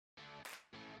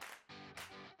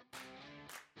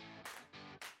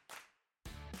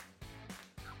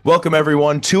Welcome,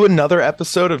 everyone, to another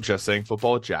episode of Just Saying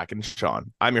Football with Jack and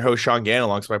Sean. I'm your host, Sean Gann,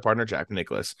 alongside my partner, Jack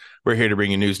Nicholas. We're here to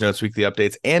bring you news, notes, weekly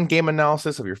updates, and game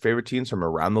analysis of your favorite teams from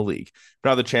around the league. If you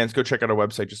don't have the chance, go check out our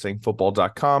website,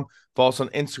 justsayingfootball.com. Follow us on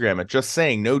Instagram at Just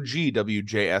Saying, no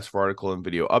GWJS for article and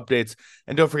video updates.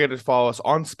 And don't forget to follow us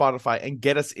on Spotify and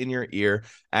get us in your ear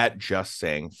at Just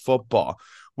Saying Football.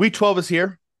 Week 12 is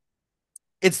here.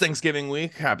 It's Thanksgiving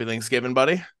week. Happy Thanksgiving,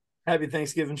 buddy. Happy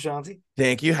Thanksgiving, Shanti.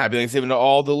 Thank you. Happy Thanksgiving to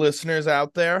all the listeners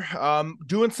out there.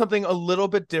 Doing something a little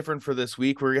bit different for this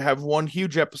week. We're gonna have one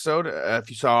huge episode. If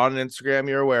you saw on Instagram,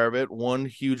 you're aware of it. One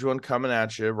huge one coming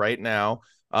at you right now.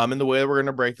 And the way that we're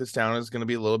gonna break this down is gonna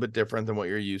be a little bit different than what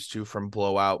you're used to from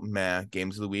blowout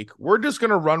games of the week. We're just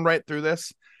gonna run right through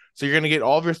this. So you're going to get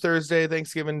all of your Thursday,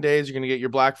 Thanksgiving days. You're going to get your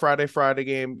Black Friday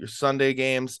game, your Sunday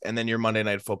games, and then your Monday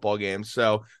Night Football games.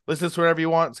 So listen to whatever you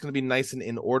want. It's going to be nice and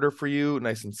in order for you,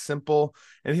 nice and simple.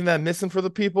 Anything that I'm missing for the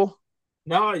people?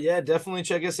 No, yeah, definitely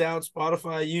check us out.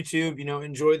 Spotify, YouTube,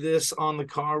 enjoy this on the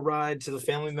car ride to the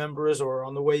family members or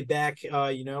on the way back,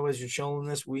 as you're chilling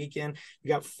this weekend. You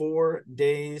got 4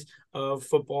 days of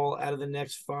football out of the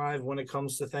next 5 when it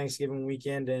comes to Thanksgiving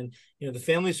weekend. And, the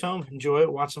family's home. Enjoy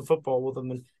it. Watch some football with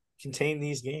them and contain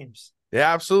these games.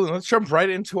 Yeah, absolutely. Let's jump right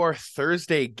into our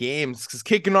Thursday games because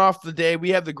kicking off the day,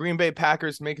 we have the Green Bay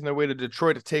Packers making their way to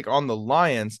Detroit to take on the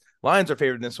Lions. Lions are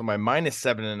favored in this one by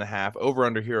 -7.5, over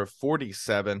under here of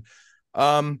 47.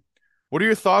 What are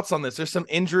your thoughts on this? There's some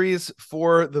injuries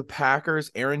for the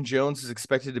Packers. Aaron Jones is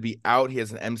expected to be out. He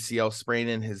has an MCL sprain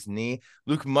in his knee.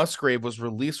 Luke Musgrave was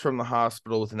released from the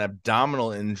hospital with an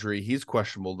abdominal injury. He's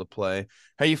questionable to play.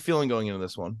 How are you feeling going into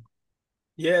this one?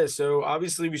 Yeah, so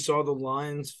obviously we saw the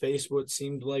Lions face what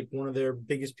seemed like one of their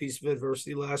biggest pieces of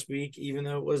adversity last week. Even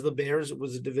though it was the Bears, it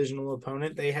was a divisional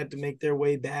opponent. They had to make their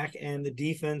way back, and the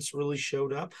defense really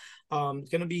showed up. It's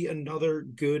going to be another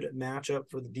good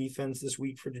matchup for the defense this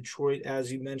week for Detroit.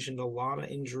 As you mentioned, a lot of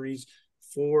injuries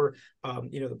for,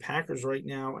 the Packers right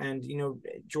now. And,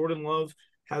 Jordan Love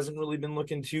hasn't really been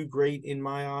looking too great in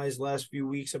my eyes last few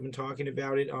weeks. I've been talking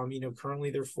about it. Currently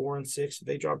they're 4-6.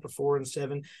 They dropped to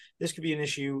 4-7. This could be an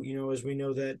issue, as we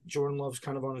know that Jordan Love's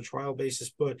kind of on a trial basis.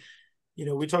 But,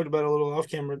 we talked about a little off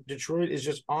camera. Detroit is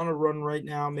just on a run right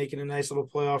now, making a nice little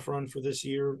playoff run for this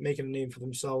year, making a name for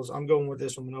themselves. I'm going with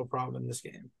this one, no problem in this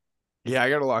game. Yeah, I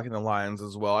got to lock in the Lions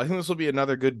as well. I think this will be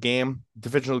another good game.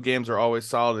 Divisional games are always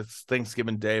solid. It's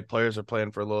Thanksgiving Day. Players are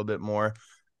playing for a little bit more.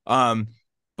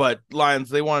 But Lions,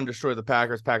 they want to destroy the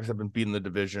Packers. Packers have been beating the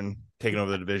division, taking over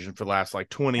the division for the last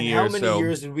 20 and years. How many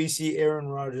years did we see Aaron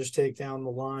Rodgers take down the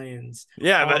Lions?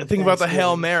 Yeah, think about the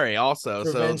Hail Mary also.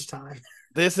 Revenge time.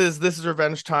 This is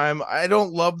revenge time. I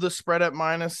don't love the spread at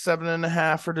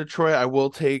 -7.5 for Detroit. I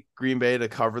will take Green Bay to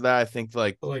cover that. I think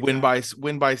win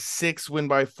by 6, win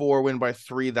by 4, win by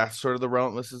 3. That's sort of the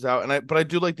realm this is out. But I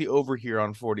do like the over here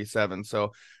on 47. So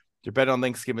if you're betting on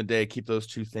Thanksgiving Day, keep those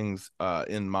two things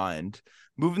in mind.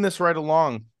 Moving this right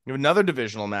along, we have another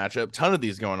divisional matchup. Ton of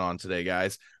these going on today,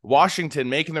 guys. Washington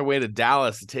making their way to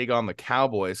Dallas to take on the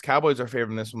Cowboys. Cowboys are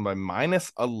favored in this one by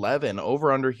 -11,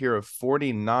 over under here of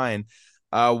 49.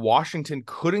 Washington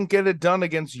couldn't get it done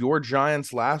against your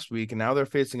Giants last week, and now they're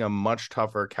facing a much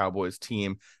tougher Cowboys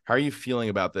team. How are you feeling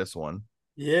about this one?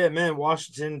 Yeah, man,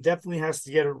 Washington definitely has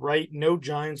to get it right. No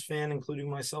Giants fan, including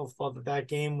myself, thought that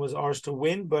game was ours to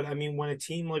win. But, I mean, when a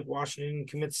team like Washington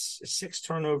commits 6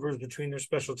 turnovers between their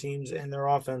special teams and their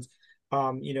offense,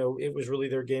 it was really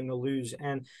their game to lose.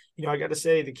 And, I got to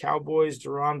say, the Cowboys,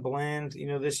 DaRon Bland,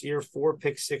 this year, 4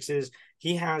 pick sixes.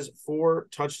 He has 4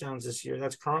 touchdowns this year.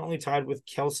 That's currently tied with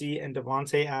Kelce and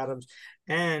Devontae Adams.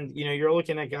 And, you're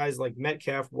looking at guys like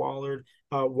Metcalf,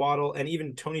 Waddle, and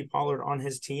even Tony Pollard on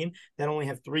his team that only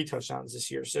have 3 touchdowns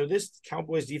this year. So this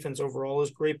Cowboys defense overall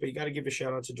is great, but you got to give a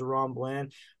shout out to DaRon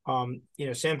Bland.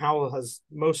 Sam Howell has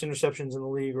most interceptions in the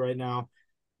league right now.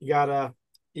 You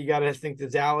gotta think the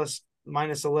Dallas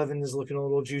 -11 is looking a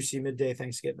little juicy midday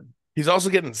Thanksgiving. He's also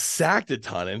getting sacked a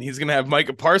ton, and he's going to have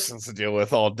Micah Parsons to deal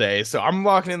with all day. So I'm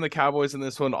locking in the Cowboys in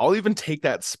this one. I'll even take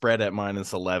that spread at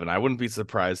 -11. I wouldn't be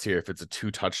surprised here if it's a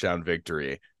 2-touchdown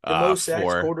victory. The most sacks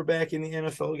quarterback in the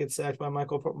NFL gets sacked by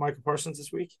Micah Parsons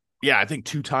this week. Yeah, I think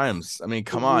 2 times. I mean,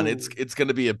 come on, it's going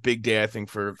to be a big day, I think,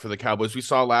 for the Cowboys. We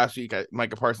saw last week,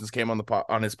 Micah Parsons came on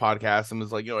his podcast and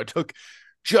was like, I took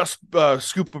just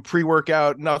scoop of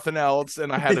pre-workout, nothing else,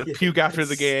 and I had to puke after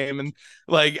the game. And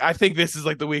I think this is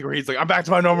the week where he's like, I'm back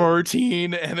to my normal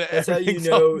routine, and that's how you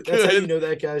know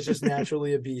that guy's just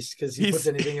naturally a beast, because he puts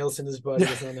anything else in his body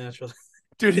that's not natural.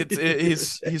 Dude,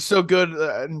 he's so good.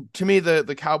 And to me,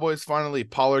 the Cowboys finally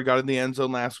Pollard got in the end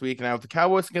zone last week, and now if the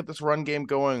Cowboys can get this run game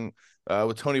going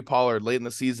with Tony Pollard late in the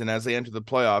season as they enter the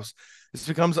playoffs, this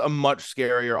becomes a much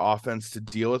scarier offense to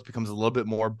deal with. Becomes a little bit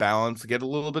more balanced. Get a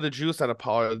little bit of juice out of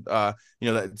Pollard. That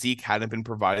Zeke hadn't been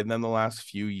providing them the last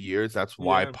few years. That's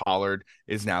why Pollard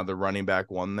is now the running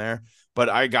back one there. But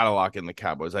I gotta lock in the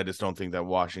Cowboys. I just don't think that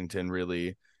Washington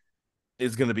really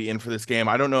is going to be in for this game.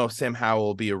 I don't know if Sam Howell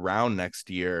will be around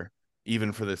next year,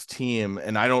 even for this team.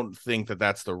 And I don't think that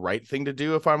that's the right thing to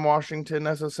do if I'm Washington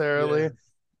necessarily. Yeah.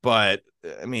 But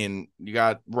I mean, you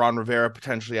got Ron Rivera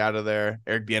potentially out of there.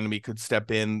 Eric Bieniemy could step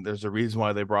in. There's a reason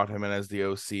why they brought him in as the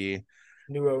OC.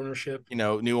 New ownership.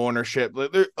 New ownership.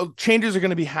 Changes are going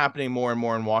to be happening more and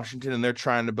more in Washington, and they're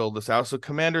trying to build this out. So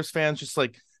Commanders fans, just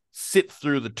like sit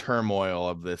through the turmoil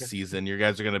of this season. You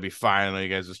guys are going to be fine. I know you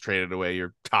guys just traded away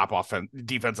your top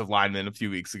defensive lineman a few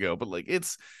weeks ago, but like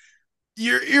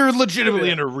you're legitimately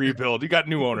in a rebuild. You got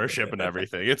new ownership and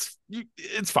everything.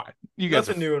 It's fine. You guys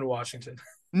nothing new in Washington.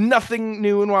 Nothing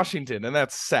new in Washington, and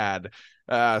that's sad.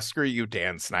 Screw you,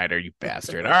 Dan Snyder, you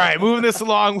bastard. All right, moving this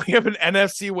along, we have an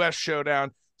NFC West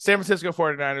showdown. San Francisco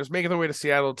 49ers making their way to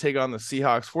Seattle to take on the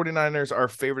Seahawks. 49ers are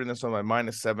favored in this one by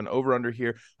 -7, over under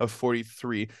here of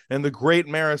 43. And the great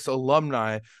Marist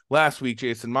alumni last week,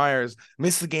 Jason Myers,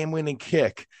 missed the game-winning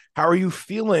kick. How are you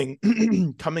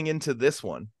feeling coming into this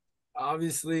one?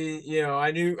 Obviously,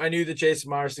 I knew that Jason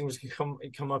Myers thing was gonna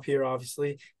come up here,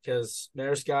 obviously, because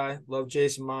Marist guy, love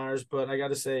Jason Myers, but I got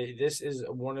to say this is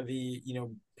one of the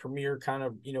premier kind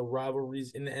of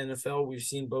rivalries in the NFL. We've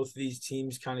seen both of these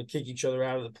teams kind of kick each other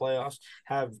out of the playoffs,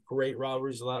 have great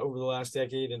rivalries a lot over the last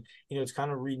decade, and it's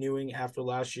kind of renewing after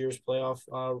last year's playoff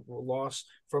loss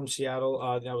from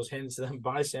Seattle that was handed to them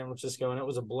by San Francisco, and it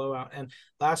was a blowout. And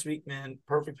last week, man,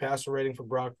 perfect passer rating for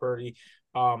Brock Purdy.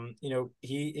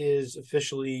 He is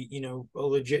officially, a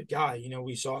legit guy.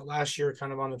 We saw it last year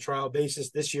kind of on a trial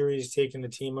basis. This year he's taken the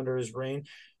team under his reign.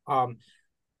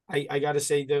 I got to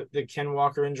say the Ken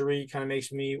Walker injury kind of makes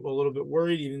me a little bit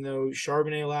worried, even though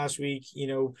Charbonnet last week,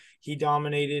 he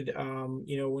dominated.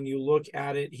 When you look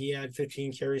at it, he had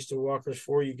 15 carries to Walker's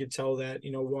 4. You could tell that,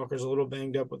 Walker's a little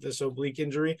banged up with this oblique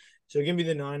injury. So give me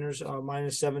the Niners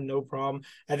 -7, no problem.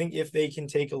 I think if they can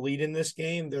take a lead in this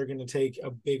game, they're going to take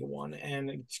a big one, and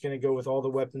it's going to go with all the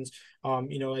weapons.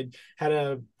 I had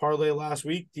a parlay last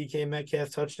week, DK Metcalf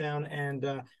touchdown,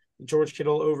 and George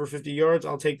Kittle over 50 yards.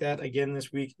 I'll take that again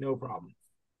this week. No problem.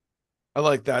 I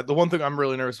like that. The one thing I'm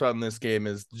really nervous about in this game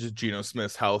is just Geno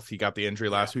Smith's health. He got the injury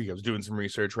last week. I was doing some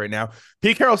research right now.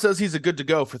 Pete Carroll says he's a good to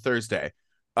go for Thursday.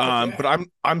 But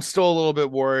I'm still a little bit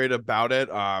worried about it.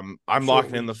 I'm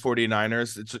locking in the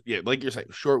 49ers. It's like you're saying,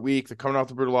 short week. They're coming off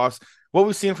the brutal loss. What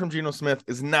we've seen from Geno Smith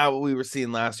is not what we were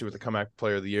seeing last year with the comeback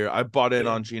player of the year. I bought in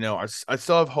on Geno. I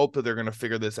still have hope that they're going to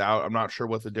figure this out. I'm not sure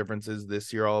what the difference is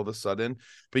this year all of a sudden,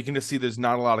 but you can just see there's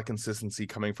not a lot of consistency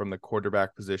coming from the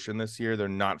quarterback position this year. They're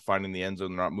not finding the end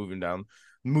zone. They're not moving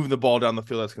the ball down the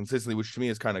field as consistently, which to me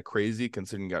is kind of crazy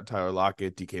considering you got Tyler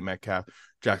Lockett, DK Metcalf,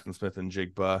 Jackson Smith and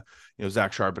Jigba,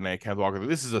 Zach Charbonnet, Kenneth Walker.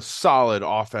 This is a solid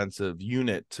offensive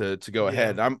unit to go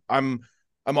ahead.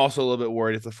 I'm also a little bit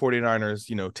worried if the 49ers,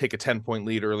 take a 10-point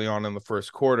lead early on in the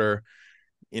first quarter,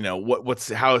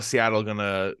 how is Seattle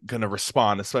gonna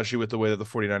respond, especially with the way that the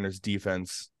 49ers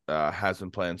defense has been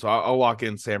playing. So I'll lock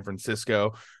in San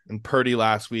Francisco. And Purdy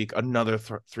last week, another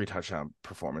 3 touchdown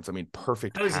performance. I mean,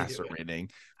 perfect passer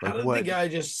rating. How did the guy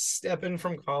just step in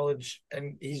from college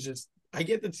and I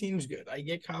get the team's good. I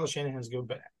get Kyle Shanahan's good,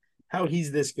 but how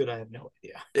he's this good, I have no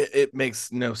idea. It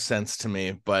makes no sense to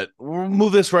me, but we'll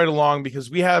move this right along because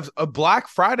we have a Black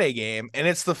Friday game, and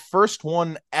it's the first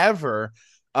one ever.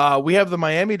 We have the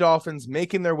Miami Dolphins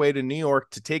making their way to New York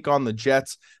to take on the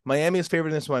Jets. Miami is favored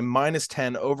in this one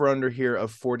 -10, over under here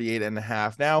of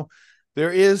 48.5. Now,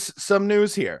 there is some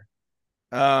news here.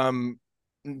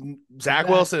 Zach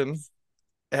Wilson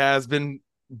has been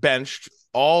benched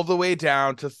all the way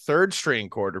down to 3rd string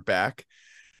quarterback,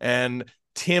 and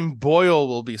Tim Boyle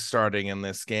will be starting in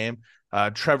this game.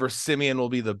 Trevor Siemian will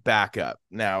be the backup.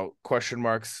 Now, question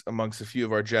marks amongst a few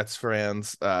of our Jets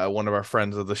fans. One of our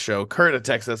friends of the show, Kurt, at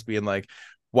Texas, being like,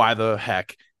 why the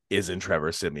heck isn't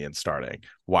Trevor Siemian starting?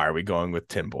 Why are we going with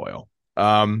Tim Boyle?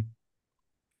 I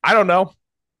don't know.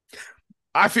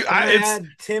 It's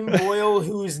Tim Boyle,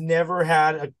 who's never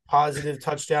had a positive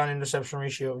touchdown interception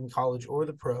ratio in college or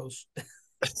the pros.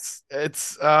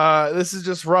 It's this is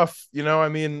just rough, I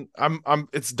mean,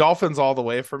 it's Dolphins all the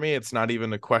way for me. It's not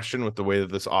even a question with the way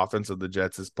that this offense of the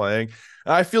Jets is playing.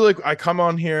 I feel like I come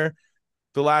on here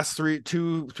the last 3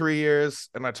 years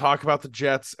and I talk about the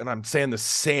Jets and I'm saying the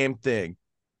same thing.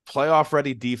 Playoff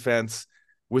ready defense.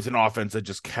 with an offense that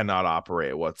just cannot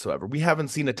operate whatsoever. We haven't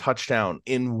seen a touchdown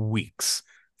in weeks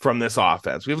from this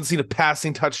offense. We haven't seen a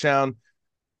passing touchdown,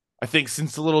 I think,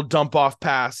 since the little dump off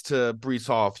pass to Breece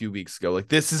Hall a few weeks ago. Like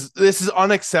this is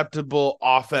unacceptable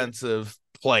offensive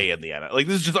play in the NFL. Like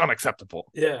this is just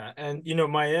unacceptable. Yeah, and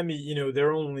Miami,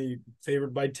 they're only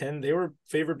favored by 10. They were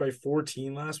favored by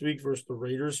 14 last week versus the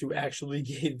Raiders, who actually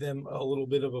gave them a little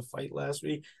bit of a fight last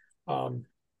week.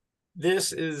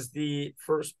 This is the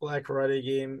first Black Friday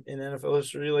game in NFL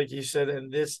history, like you said,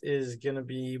 and this is going to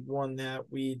be one that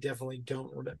we definitely don't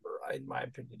remember, in my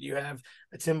opinion. You have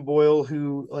a Tim Boyle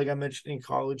who, like I mentioned, in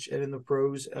college and in the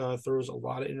pros, throws a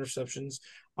lot of interceptions.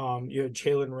 You have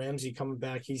Jalen Ramsey coming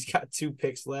back. He's got 2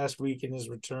 picks last week in his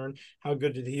return. How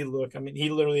good did he look? I mean, he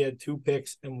literally had 2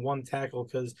 picks and 1 tackle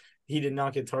because he did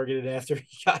not get targeted after he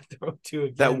got thrown to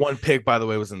again. That 1 pick, by the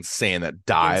way, was insane. That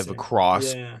dive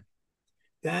across. Yeah.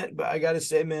 But I got to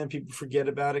say, man, people forget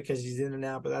about it because he's in and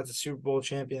out, but that's a Super Bowl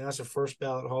champion. That's a first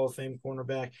ballot Hall of Fame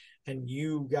cornerback. And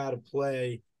you got to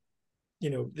play,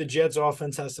 the Jets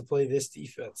offense has to play this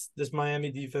defense. This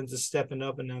Miami defense is stepping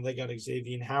up, and now they got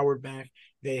Xavier Howard back.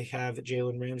 They have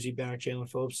Jalen Ramsey back. Jalen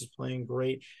Phillips is playing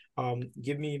great.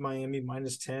 Give me Miami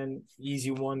 -10, easy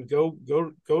one. Go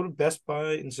to Best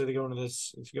Buy instead of going to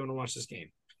this, if you're going to watch this game.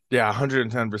 Yeah,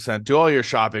 110%. Do all your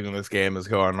shopping when this game is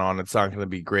going on. It's not going to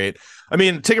be great. I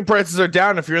mean, ticket prices are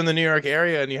down if you're in the New York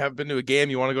area and you haven't been to a game.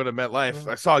 You want to go to MetLife.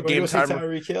 I saw Game Time.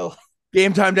 Tyreek Hill.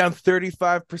 Game Time down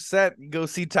 35%. Go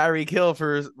see Tyreek Hill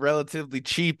for relatively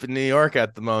cheap in New York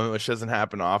at the moment, which doesn't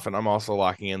happen often. I'm also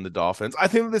locking in the Dolphins. I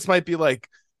think this might be like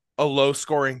a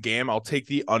low-scoring game. I'll take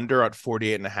the under at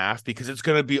 48.5 because it's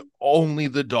going to be only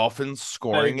the Dolphins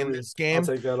scoring in this game. I'll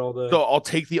take that all day. So I'll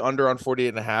take the under on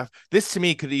 48.5. This to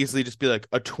me could easily just be like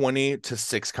a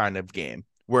 20-6 kind of game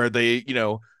where they,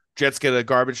 Jets get a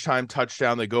garbage time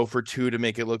touchdown. They go for 2 to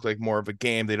make it look like more of a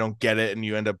game. They don't get it, and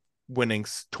you end up winning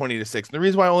 20-6. And the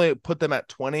reason why I only put them at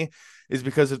 20 is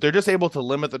because if they're just able to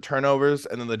limit the turnovers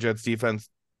and then the Jets defense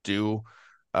do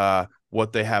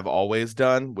what they have always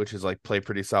done, which is like play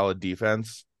pretty solid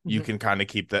defense, you can kind of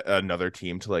keep another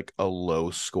team to like a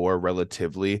low score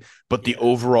relatively, but the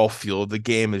overall feel of the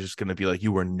game is just going to be like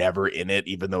you were never in it,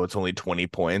 even though it's only 20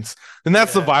 points. And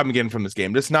that's the vibe I'm getting from this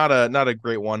game. Just not a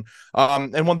great one.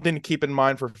 And one thing to keep in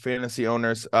mind for fantasy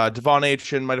owners, Devon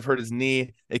Achane might have hurt his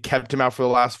knee. It kept him out for the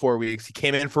last 4 weeks. He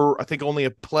came in for, I think, only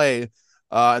a play,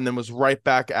 and then was right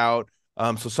back out.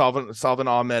 So Salvon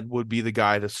Ahmed would be the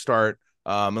guy to start.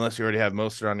 Unless you already have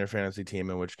Mostert on your fantasy team,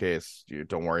 in which case you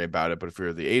don't worry about it. But if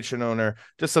you're the Achane owner,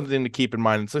 just something to keep in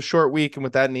mind. It's a short week, and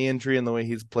with that knee injury and the way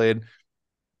he's played,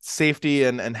 safety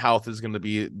and health is going to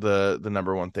be the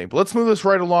number one thing. But let's move this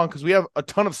right along because we have a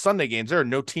ton of Sunday games. There are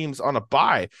no teams on a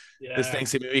bye this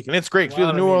Thanksgiving week, and it's great. Feel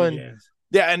the New Orleans.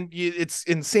 Yeah, and it's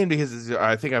insane because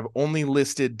I think I've only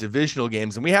listed divisional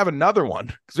games, and we have another one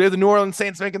because we have the New Orleans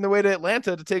Saints making their way to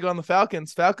Atlanta to take on the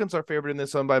Falcons. Falcons are favored in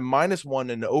this one by -1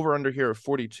 and over-under here of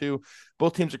 42.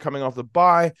 Both teams are coming off the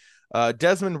bye.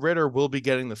 Desmond Ridder will be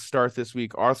getting the start this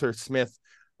week. Arthur Smith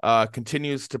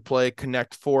continues to play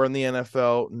Connect 4 in the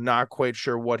NFL. Not quite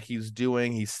sure what he's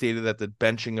doing. He stated that the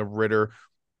benching of Ridder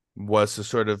was to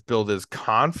sort of build his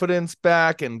confidence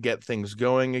back and get things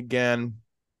going again.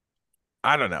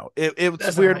 I don't know.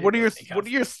 It's weird. What are your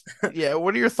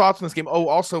thoughts on this game? Oh,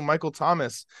 also Michael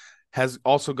Thomas has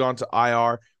also gone to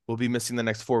IR. Will be missing the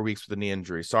next 4 weeks with a knee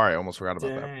injury. Sorry, I almost forgot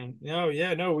about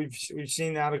that. No, we've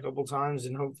seen that a couple times,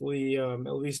 and hopefully,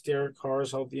 at least Derek Carr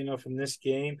is healthy enough in this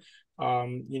game.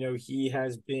 He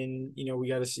has been. We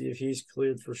got to see if he's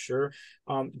cleared for sure.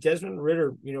 Desmond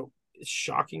Ridder,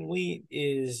 shockingly,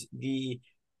 is the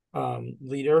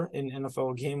leader in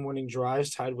NFL game-winning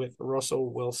drives, tied with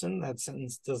Russell Wilson. That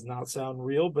sentence does not sound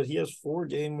real, but he has 4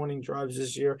 game-winning drives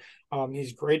this year.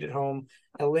 He's great at home.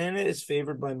 Atlanta is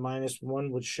favored by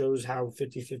 -1, which shows how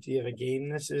 50-50 of a game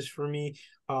this is for me.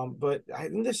 But I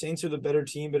think the Saints are the better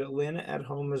team, but Atlanta at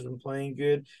home has been playing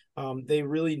good. They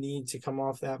really need to come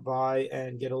off that bye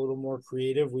and get a little more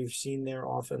creative. We've seen their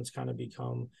offense kind of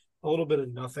become a little bit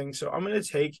of nothing. So I'm going to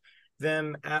take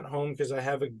them at home because I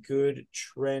have a good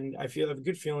trend. I have a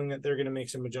good feeling that they're going to make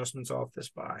some adjustments off this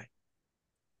bye.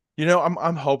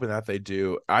 I'm hoping that they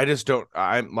do. I just don't.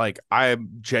 I'm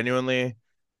genuinely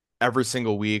every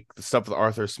single week the stuff with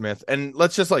Arthur Smith, and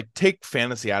let's just take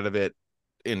fantasy out of it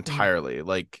entirely.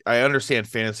 Mm-hmm. I understand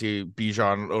fantasy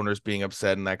Bijan owners being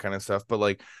upset and that kind of stuff,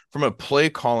 but from a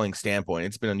play calling standpoint,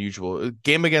 it's been unusual. A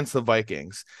game against the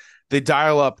Vikings, they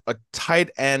dial up a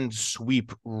tight end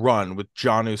sweep run with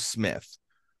Jonnu Smith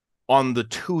on the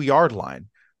 2-yard line.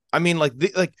 I mean,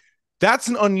 that's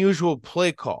an unusual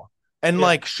play call. And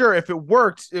sure, if it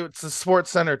worked, it's a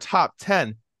Sports Center top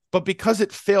 10. But because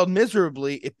it failed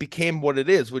miserably, it became what it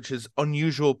is, which is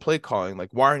unusual play calling. Like,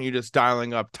 why aren't you just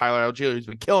dialing up Tyler Algier, who's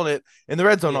been killing it in the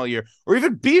red zone all year, or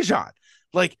even Bijan?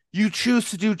 Like, you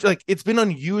choose to do, like, it's been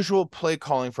unusual play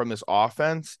calling from this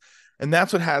offense, and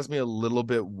that's what has me a little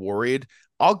bit worried.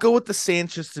 I'll go with the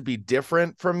Saints just to be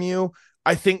different from you.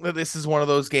 I think that this is one of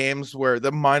those games where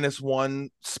the -1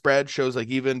 spread shows like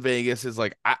even Vegas is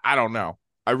like, I don't know.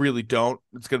 I really don't.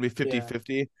 It's going to be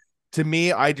 50-50. To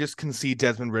me, I just can see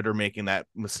Desmond Ridder making that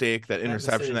mistake, that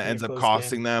interception that ends up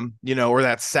costing them, or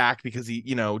that sack because he,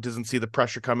 doesn't see the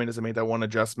pressure coming, doesn't make that one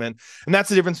adjustment. And that's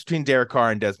the difference between Derek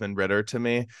Carr and Desmond Ridder to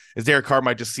me, is Derek Carr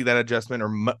might just see that adjustment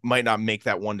or might not make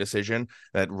that one decision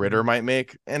that Ridder might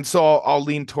make. And so I'll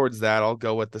lean towards that. I'll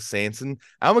go with the Saints. And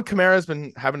Alvin Kamara has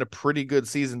been having a pretty good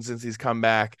season since he's come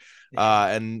back.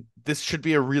 And this should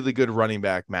be a really good running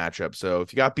back matchup. So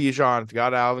if you got Bijan, if you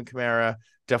got Alvin Kamara,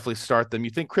 definitely start them. You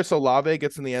think Chris Olave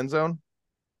gets in the end zone?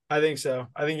 I think so.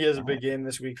 I think he has a big game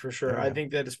this week for sure. Yeah. I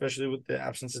think that especially with the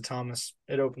absence of Thomas,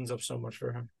 it opens up so much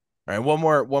for him. All right, one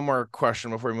more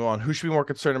question before we move on. Who should be more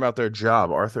concerned about their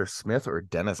job, Arthur Smith or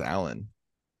Dennis Allen?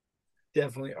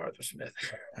 Definitely Arthur Smith.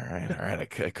 All right. I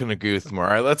couldn't agree with more.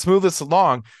 All right, let's move this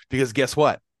along because guess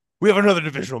what? We have another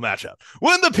divisional matchup.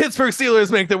 When the Pittsburgh Steelers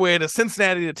make their way to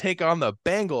Cincinnati to take on the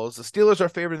Bengals, the Steelers are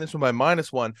favored in this one by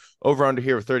 -1, over under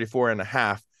here with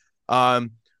 34.5.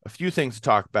 A few things to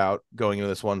talk about going into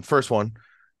this one. First one,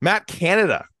 Matt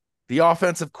Canada, the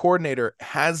offensive coordinator,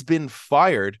 has been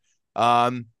fired.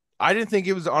 I didn't think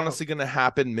it was honestly going to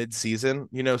happen mid-season.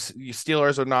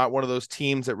 Steelers are not one of those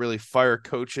teams that really fire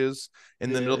coaches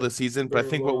in the middle of the season, but I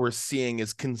think what we're seeing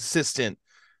is consistent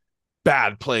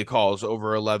bad play calls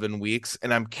over 11 weeks.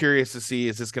 And I'm curious to see,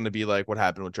 is this going to be like what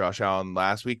happened with Josh Allen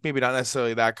last week? Maybe not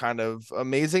necessarily that kind of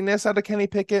amazingness out of Kenny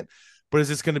Pickett, but is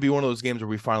this going to be one of those games where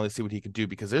we finally see what he can do?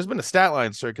 Because there's been a stat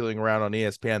line circulating around on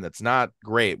ESPN that's not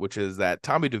great, which is that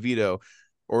Tommy DeVito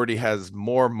already has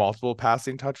more multiple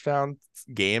passing touchdown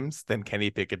games than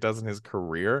Kenny Pickett does in his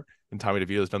career. And Tommy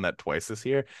DeVito has done that twice this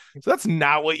year. So that's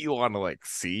not what you want to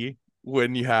see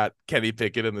when you had Kenny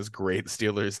Pickett and this great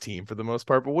Steelers team for the most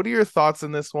part. But what are your thoughts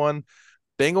in this one?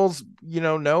 Bengals,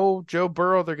 no Joe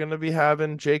Burrow. They're going to be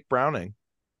having Jake Browning.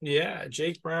 Yeah,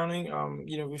 Jake Browning.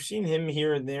 We've seen him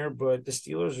here and there, but the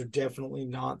Steelers are definitely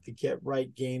not the get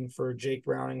right game for Jake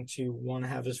Browning to want to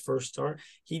have his first start.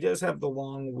 He does have the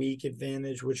long week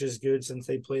advantage, which is good since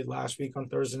they played last week on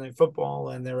Thursday Night Football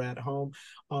and they're at home.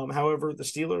 However, the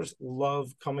Steelers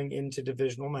love coming into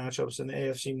divisional matchups and the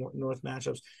AFC North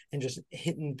matchups and just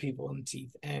hitting people in the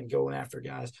teeth and going after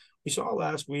guys. We saw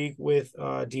last week with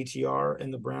DTR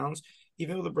and the Browns.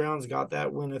 Even though the Browns got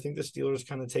that win, I think the Steelers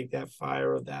kind of take that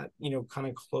fire of that, kind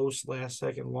of close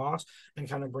last-second loss and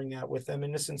kind of bring that with them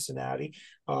into Cincinnati.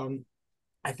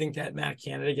 I think that Matt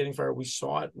Canada getting fired, we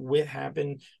saw it what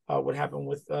happened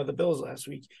with the Bills last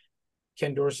week.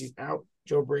 Ken Dorsey's out,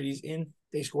 Joe Brady's in.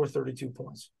 They score 32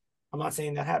 points. I'm not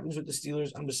saying that happens with the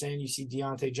Steelers. I'm just saying you see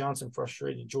Deontay Johnson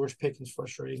frustrated, George Pickens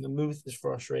frustrated, the Muth is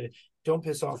frustrated. Don't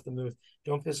piss off the Muth.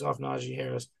 Don't piss off Najee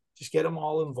Harris. Just get them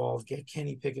all involved. Get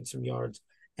Kenny Pickett some yards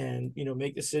and,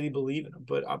 make the city believe in them.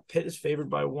 But Pitt is favored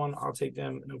by 1. I'll take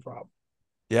them. No problem.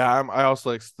 Yeah, I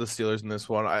also like the Steelers in this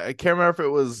one. I can't remember if it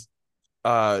was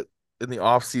in the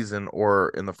offseason or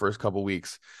in the first couple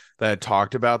weeks that I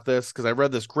talked about this because I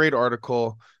read this great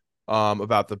article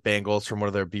about the Bengals from one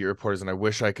of their beat reporters, and I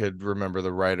wish I could remember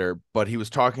the writer, but he was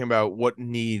talking about what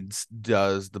needs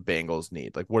does the Bengals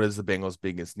need? Like, what is the Bengals'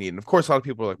 biggest need? And of course, a lot of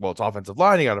people are like, well, it's offensive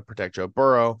line, you got to protect Joe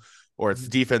Burrow, or it's the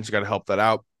defense, you got to help that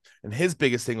out. And his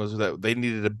biggest thing was that they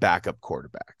needed a backup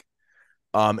quarterback.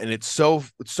 And it's so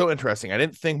interesting. I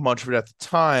didn't think much of it at the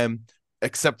time,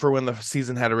 except for when the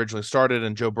season had originally started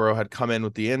and Joe Burrow had come in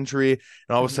with the injury.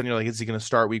 And all of a sudden you're like, is he going to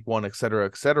start week 1, et cetera,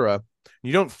 et cetera.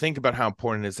 You don't think about how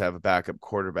important it is to have a backup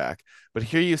quarterback. But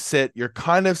here you sit, you're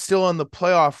kind of still in the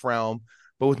playoff realm,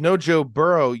 but with no Joe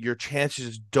Burrow, your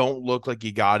chances don't look like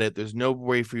you got it. There's no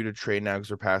way for you to trade now because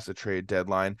we're past the trade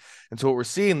deadline. And so what we're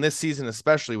seeing this season,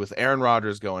 especially with Aaron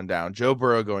Rodgers going down, Joe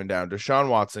Burrow going down, Deshaun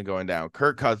Watson going down,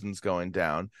 Kirk Cousins going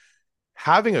down,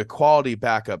 having a quality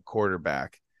backup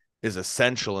quarterback is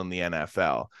essential in the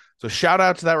NFL. So shout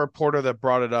out to that reporter that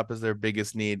brought it up as their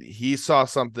biggest need. He saw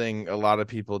something a lot of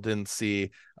people didn't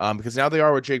see because now they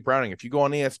are with Jake Browning. If you go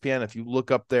on ESPN, if you look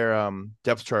up their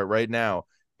depth chart right now,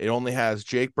 it only has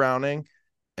Jake Browning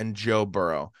and Joe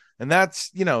Burrow. And that's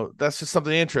just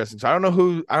something interesting. So I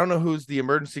don't know who's the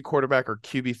emergency quarterback or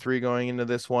QB3 going into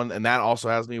this one. And that also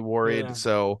has me worried. Yeah.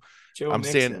 So Joe I'm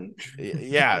Mixon. saying,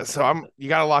 yeah. So you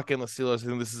got to lock in the Steelers. I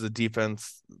think this is a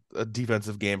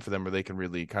defensive game for them where they can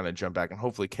really kind of jump back, and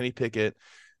hopefully Kenny Pickett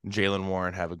and Jaylen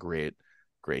Warren have a great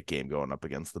great game going up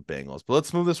against the Bengals. But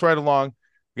let's move this right along.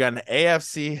 We got an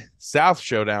AFC South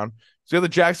showdown. So we have the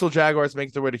Jacksonville Jaguars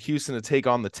making their way to Houston to take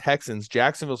on the Texans.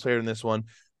 Jacksonville's favored in this one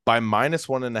by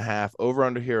 -1.5, over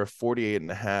under here of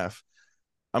 48.5.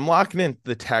 I'm locking in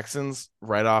the Texans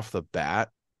right off the bat.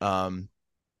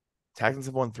 Texans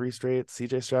have won 3 straight.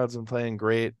 CJ Stroud's been playing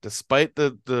great despite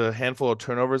the handful of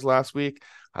turnovers last week.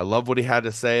 I love what he had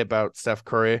to say about Steph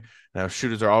Curry. Now,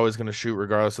 shooters are always going to shoot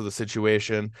regardless of the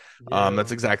situation. Yeah.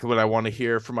 That's exactly what I want to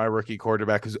hear from my rookie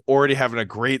quarterback, who's already having a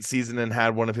great season and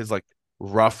had one of his like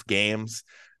rough games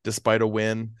despite a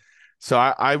win. So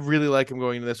I really like him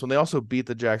going into this one. They also beat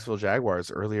the Jacksonville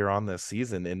Jaguars earlier on this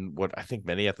season in what I think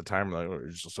many at the time were like, it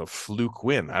was just a fluke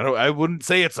win. I wouldn't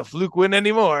say it's a fluke win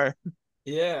anymore.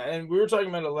 Yeah, and we were talking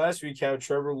about it last week how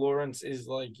Trevor Lawrence is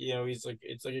like, he's like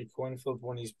it's like a coin flip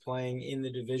when he's playing in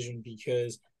the division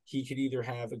because he could either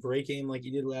have a great game like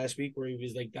he did last week where he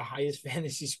was like the highest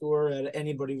fantasy scorer at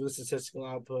anybody with statistical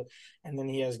output, and then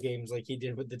he has games like he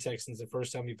did with the Texans the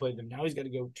first time he played them. Now he's got to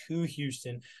go to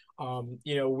Houston.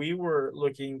 We were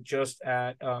looking just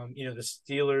at the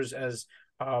Steelers as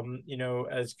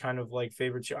as kind of like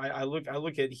favorites. I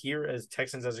look at here as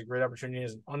Texans as a great opportunity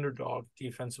as an underdog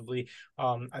defensively.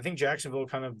 I think Jacksonville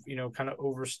kind of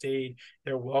overstayed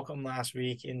their welcome last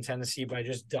week in Tennessee by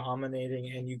just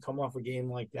dominating, and you come off a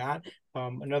game like that.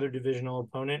 Another divisional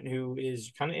opponent who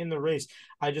is kind of in the race.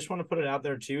 I just want to put it out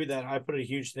there too that I put a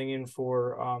huge thing in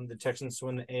for the Texans to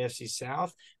win the AFC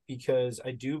South because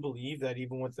I do believe that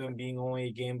even with them being only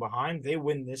a game behind, they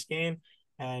win this game.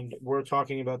 And we're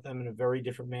talking about them in a very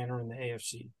different manner in the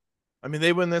AFC. I mean,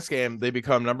 they win this game. They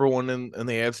become number one in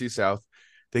the AFC South.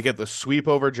 They get the sweep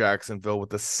over Jacksonville with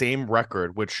the same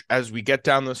record, which as we get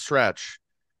down the stretch,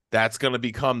 that's going to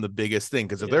become the biggest thing.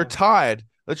 Because if they're tied,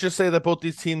 let's just say that both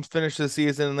these teams finish the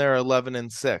season and they're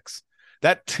 11-6.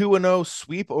 That 2-0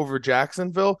 sweep over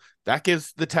Jacksonville, that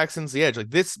gives the Texans the edge. Like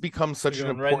this becomes such an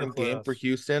important game for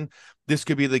Houston. This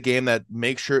could be the game that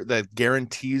makes sure that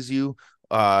guarantees you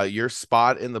your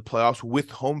spot in the playoffs with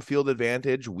home field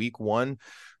advantage week 1.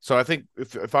 So I think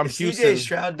if I'm Houston, CJ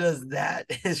Stroud does that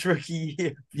his rookie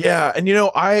year. Yeah, and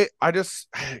I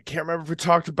can't remember if we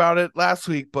talked about it last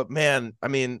week, but man, I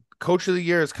mean, Coach of the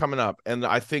Year is coming up, and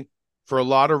I think for a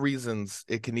lot of reasons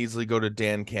it can easily go to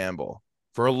Dan Campbell.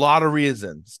 For a lot of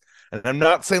reasons, and I'm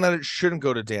not saying that it shouldn't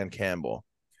go to Dan Campbell,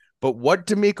 but what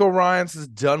DeMeco Ryans has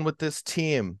done with this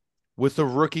team with a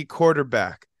rookie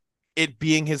quarterback, it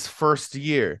being his first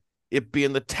year, it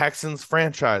being the Texans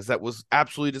franchise that was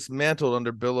absolutely dismantled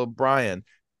under Bill O'Brien,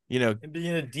 and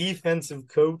being a defensive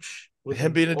coach with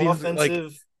him being a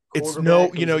defensive, it's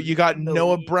you got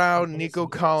Noah Brown, Nico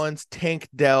Collins, Tank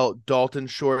Dell, Dalton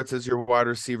Schwartz as your wide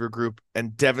receiver group,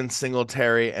 and Devin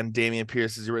Singletary and Damian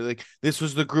Pierce as your this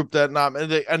was the group that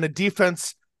and a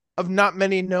defense of not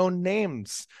many known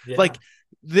names. Yeah. Like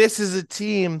this is a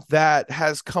team that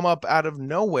has come up out of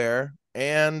nowhere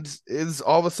and is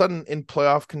all of a sudden in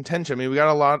playoff contention. I mean, we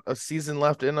got a lot of season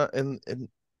left in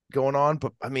going on,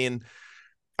 but I mean,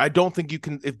 I don't think you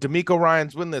can. If DeMeco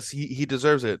Ryans win this, he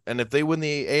deserves it. And if they win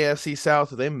the AFC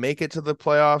South, if they make it to the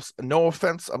playoffs, no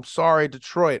offense, I'm sorry,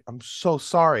 Detroit. I'm so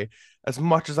sorry. As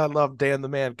much as I love Dan the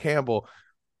Man Campbell,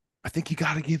 I think you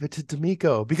got to give it to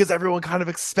DeMeco because everyone kind of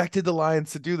expected the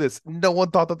Lions to do this. No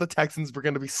one thought that the Texans were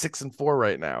going to be 6-4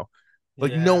 right now.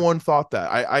 Like no one thought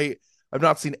that. I've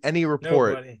not seen any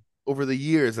report over the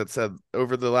years that said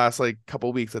over the last couple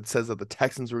of weeks that says that the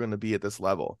Texans were going to be at this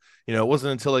level. It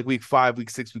wasn't until week 5, week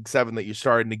 6, week 7 that you're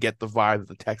starting to get the vibe that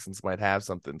the Texans might have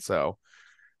something. So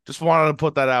just wanted to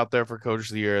put that out there for Coach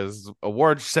of the Year. As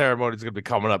award ceremony is going to be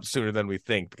coming up sooner than we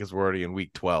think because we're already in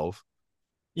week 12.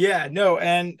 Yeah, no,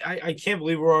 and I can't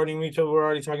believe we're already in week 12. We're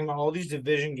already talking about all these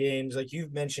division games. Like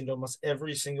you've mentioned, almost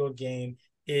every single game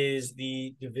is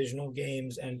the divisional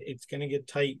games, and it's going to get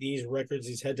tight. These records,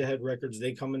 these head-to-head records,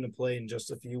 they come into play in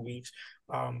just a few weeks.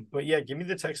 But yeah, give me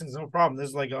the Texans, no problem. This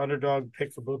is like an underdog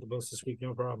pick for both of us this week,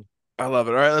 no problem. I love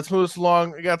it. All right, let's move this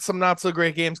along. We got some not so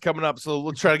great games coming up, so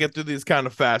we'll try to get through these kind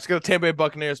of fast. We got the Tampa Bay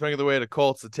Buccaneers making their way to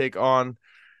Colts to take on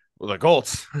the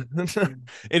Colts.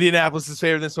 Indianapolis is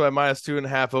favored this one at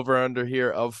 -2.5, over under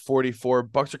here of 44.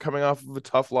 Bucks are coming off of a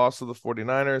tough loss to the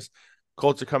 49ers.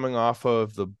 Colts are coming off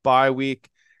of the bye week.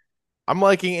 I'm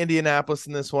liking Indianapolis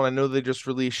in this one. I know they just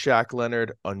released Shaq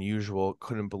Leonard. Unusual.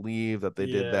 Couldn't believe that they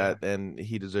did that, and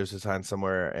he deserves to sign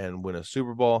somewhere and win a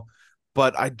Super Bowl.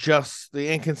 But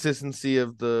the inconsistency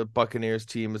of the Buccaneers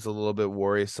team is a little bit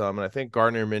worrisome. And I think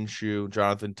Gardner Minshew,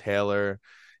 Jonathan Taylor,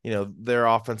 their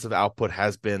offensive output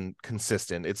has been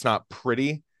consistent. It's not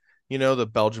pretty. The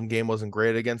Belgium game wasn't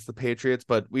great against the Patriots,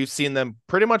 but we've seen them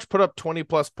pretty much put up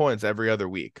 20+ points every other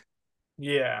week.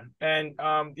 Yeah. And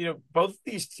both of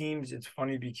these teams, it's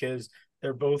funny because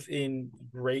they're both in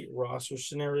great roster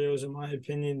scenarios, in my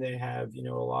opinion. They have,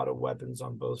 a lot of weapons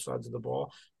on both sides of the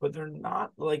ball, but they're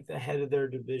not like the head of their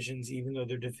divisions, even though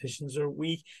their divisions are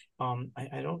weak.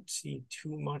 I don't see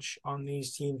too much on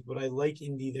these teams, but I like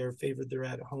Indy. They're favored. They're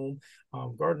at home.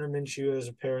 Gardner Minshew has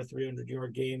a pair of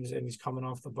 300-yard games, and he's coming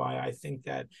off the bye. I think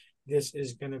that this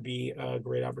is going to be a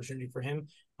great opportunity for him.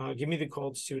 Give me the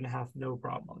Colts 2.5, no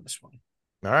problem on this one.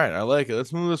 All right, I like it.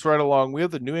 Let's move this right along. We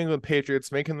have the New England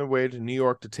Patriots making their way to New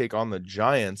York to take on the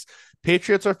Giants.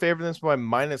 Patriots are favored this by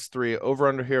 -3, over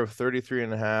under here of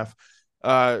 33.5.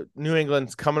 New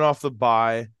England's coming off the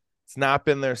bye. It's not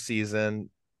been their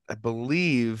season. I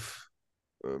believe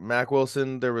Mac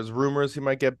Wilson, there was rumors he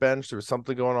might get benched. There was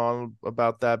something going on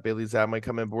about that. Bailey Zapp might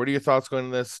come in. But what are your thoughts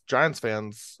going to this?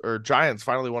 Giants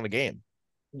finally won a game.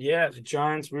 Yeah, the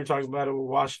Giants, we were talking about it with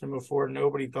Washington before.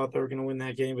 Nobody thought they were going to win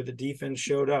that game, but the defense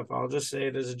showed up. I'll just say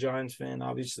it as a Giants fan.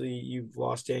 Obviously, you've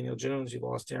lost Daniel Jones, you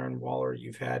lost Darren Waller,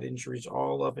 you've had injuries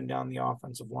all up and down the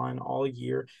offensive line all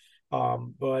year.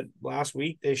 But last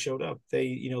week they showed up.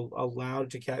 They,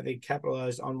 they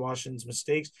capitalized on Washington's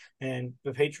mistakes, and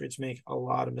the Patriots make a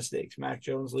lot of mistakes. Mac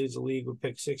Jones leads the league with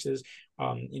pick sixes.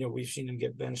 We've seen him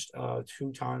get benched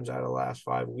 2 times out of the last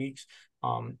 5 weeks.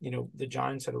 The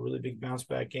Giants had a really big bounce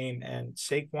back game, and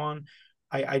Saquon,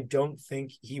 I don't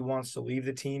think he wants to leave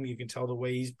the team. You can tell the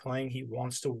way he's playing. He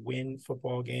wants to win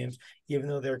football games, even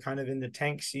though they're kind of in the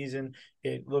tank season.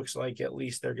 It looks like at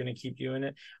least they're going to keep doing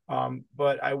it.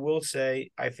 But I will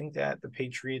say, I think that the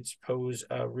Patriots pose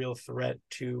a real threat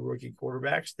to rookie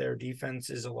quarterbacks. Their defense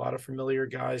is a lot of familiar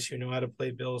guys who know how to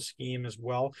play Bill's scheme as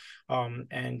well.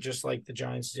 And just like the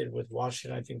Giants did with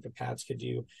Washington, I think the Pats could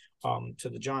do to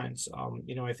the Giants.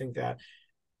 I think that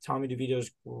Tommy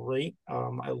DeVito's great.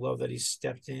 I love that he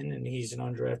stepped in and he's an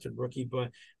undrafted rookie,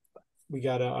 but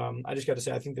I just gotta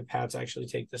say, I think the Pats actually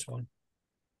take this one.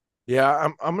 Yeah,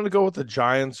 I'm gonna go with the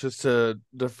Giants just to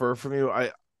defer from you.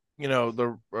 I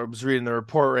was reading the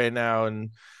report right now, and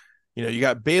you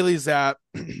got Bailey Zapp,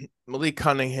 Malik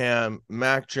Cunningham,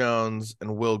 Mac Jones,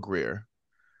 and Will Grier.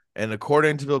 And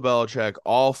according to Bill Belichick,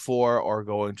 all 4 are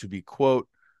going to be, quote,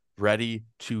 ready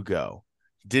to go.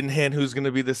 Didn't hint who's going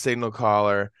to be the signal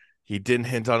caller. He didn't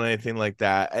hint on anything like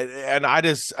that. And I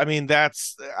just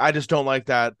don't like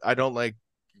that. I don't know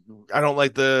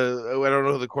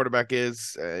who the quarterback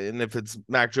is. And if it's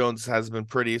Mac Jones, hasn't been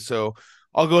pretty. So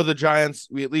I'll go with the Giants.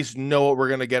 We at least know what we're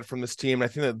going to get from this team. I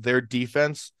think that their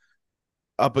defense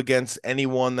up against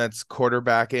anyone that's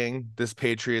quarterbacking this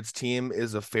Patriots team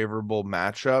is a favorable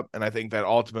matchup. And I think that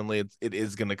ultimately it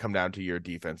is going to come down to your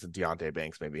defense and Deonte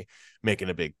Banks maybe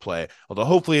making a big play. Although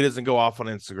hopefully it doesn't go off on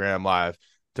Instagram Live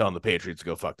telling the Patriots to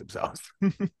go fuck themselves.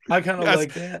 I kind of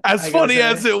like that. As funny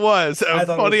as it was. I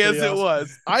thought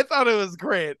it was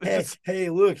great. Hey,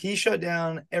 look, he shut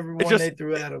down everyone they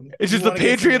threw at him. It's just the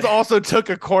Patriots also took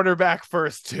a quarterback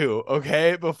first too,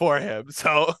 okay, before him.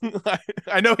 So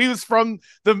I know he was from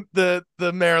the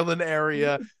Maryland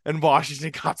area and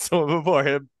Washington got someone before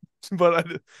him.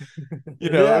 But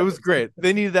it was great.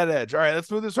 They needed that edge. All right,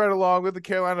 let's move this right along with the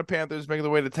Carolina Panthers making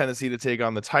their way to Tennessee to take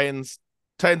on the Titans.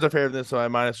 Titans are favored this, so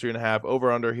I'm -3.5.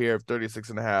 Over under here of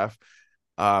 36.5.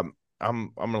 I'm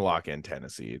gonna lock in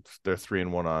Tennessee. They're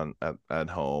 3-1 at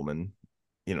home, and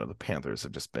the Panthers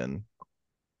have just been.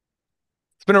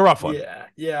 It's been a rough one.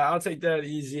 Yeah, I'll take that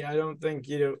easy. I don't think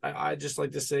I just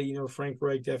like to say Frank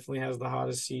Reich definitely has the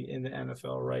hottest seat in the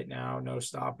NFL right now. No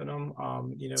stopping him.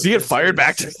 So he get fired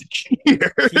back to the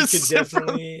years. He could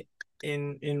definitely,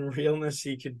 in realness,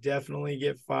 he could definitely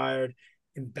get fired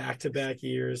in back-to-back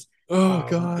years. Oh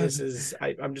God! This is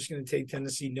I'm just going to take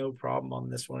Tennessee, no problem on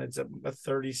this one. It's a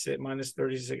 36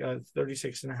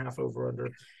 and a half over under.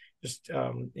 Just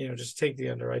just take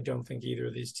the under. I don't think either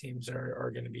of these teams are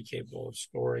going to be capable of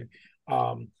scoring.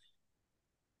 I'm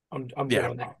good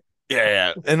on that.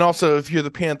 Yeah. And also, if you're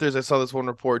the Panthers, I saw this one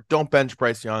report: don't bench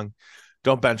Bryce Young,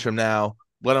 don't bench him now.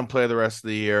 Let him play the rest of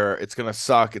the year. It's going to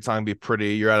suck. It's not going to be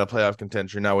pretty. You're out of playoff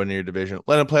contention. You're now winning your division.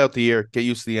 Let him play out the year. Get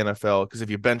used to the NFL, because if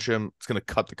you bench him, it's going to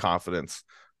cut the confidence.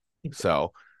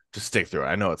 So just stick through it.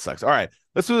 I know it sucks. All right,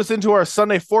 let's move this into our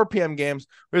Sunday 4 p.m. games.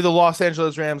 We have the Los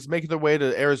Angeles Rams making their way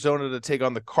to Arizona to take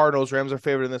on the Cardinals. Rams are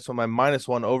favored in this one by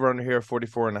 -1. Over under here,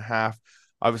 44.5.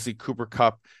 Obviously, Cooper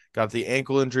Kupp got the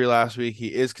ankle injury last week.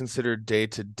 He is considered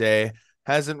day-to-day.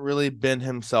 Hasn't really been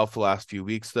himself the last few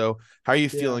weeks, though. How are you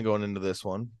feeling going into this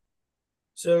one?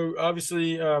 So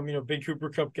obviously, big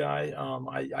Cooper Cup guy.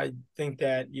 I think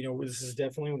that, this is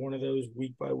definitely one of those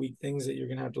week by week things that you're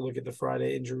going to have to look at the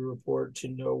Friday injury report to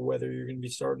know whether you're going to be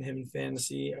starting him in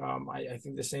fantasy. I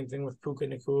think the same thing with Puka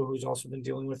Nacua, who's also been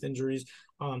dealing with injuries.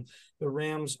 The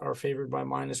Rams are favored by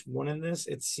 -1 in this.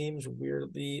 It seems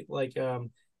weirdly like,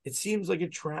 it seems like a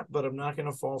trap, but I'm not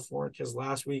going to fall for it because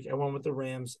last week I went with the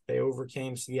Rams. They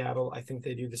overcame Seattle. I think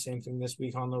they do the same thing this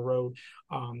week on the road.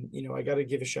 I got to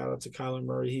give a shout out to Kyler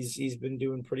Murray. He's been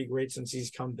doing pretty great since he's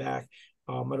come back.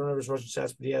 I don't have his rushing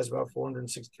stats, but he has about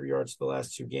 463 yards the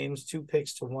last 2 games, 2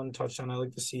 picks to 1 touchdown. I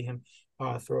like to see him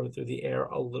throw it through the air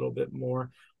a little bit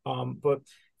more. But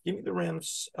give me the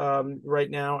Rams right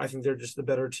now. I think they're just the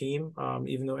better team,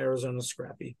 even though Arizona's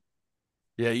scrappy.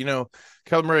 Yeah,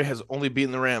 Kyler Murray has only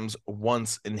beaten the Rams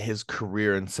once in his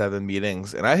career in 7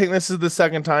 meetings, and I think this is the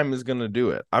second time he's going to do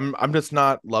it. I'm just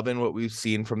not loving what we've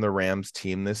seen from the Rams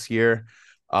team this year.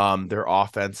 Their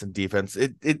offense and defense.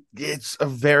 It's a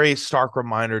very stark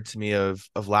reminder to me of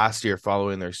last year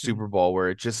following their Super Bowl, where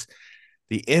it just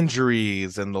the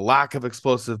injuries and the lack of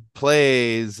explosive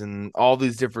plays and all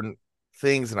these different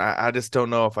things, and I just don't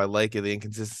know if I like it. The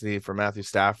inconsistency for Matthew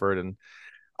Stafford, and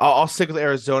I'll stick with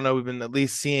Arizona. We've been at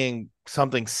least seeing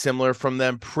something similar from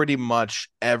them pretty much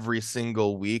every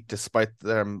single week, despite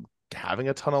them having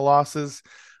a ton of losses.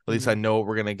 At least I know what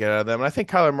we're going to get out of them. And I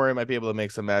think Kyler Murray might be able to make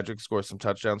some magic, score some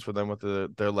touchdowns for them with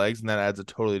their legs, and that adds a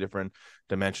totally different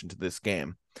dimension to this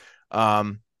game. So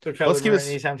Kyler Murray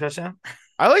anytime touchdown?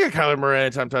 I like a Kyler Murray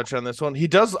anytime touchdown this one. He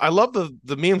does. I love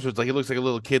the memes where it's like he looks like a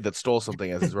little kid that stole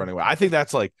something as he's running away. I think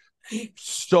that's like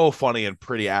so funny and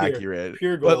pretty accurate.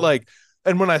 Pure gold. But like,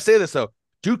 and when I say this though,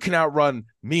 Duke can outrun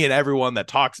me and everyone that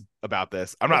talks about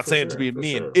this. I'm not saying it to be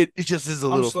mean. Sure. It just is a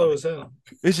little slow as hell.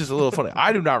 It's just a little funny.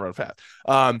 I do not run fast.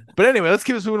 But anyway, let's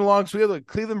keep us moving along. So we have the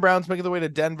Cleveland Browns making their way to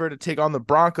Denver to take on the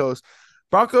Broncos.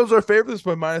 Broncos are favorites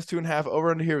by -2.5, over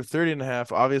under here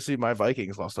 30.5. Obviously, my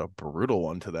Vikings lost a brutal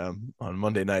one to them on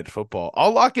Monday Night Football.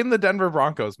 I'll lock in the Denver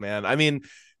Broncos, man. I mean,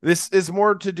 this is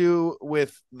more to do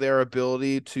with their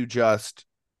ability to just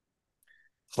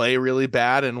play really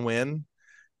bad and win.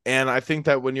 And I think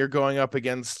that when you're going up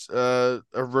against a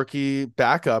rookie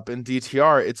backup in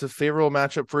DTR, it's a favorable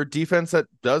matchup for a defense that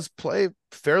does play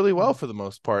fairly well for the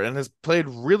most part and has played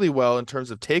really well in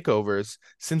terms of takeovers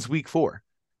since week 4.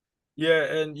 Yeah,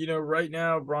 and right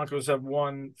now Broncos have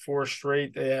won 4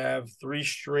 straight. They have 3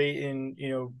 straight in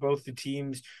both the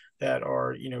teams that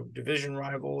are division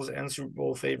rivals and Super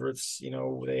Bowl favorites.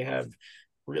 They have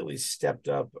really stepped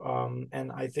up.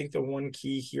 And I think the one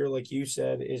key here, like you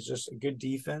said, is just a good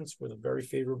defense with a very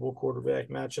favorable quarterback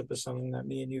matchup is something that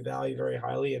me and you value very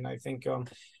highly. And I think,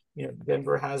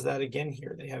 Denver has that again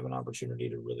here. They have an opportunity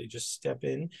to really just step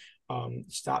in,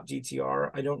 stop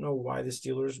DTR. I don't know why the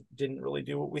Steelers didn't really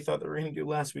do what we thought they were going to do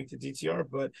last week to DTR,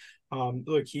 but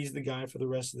look, he's the guy for the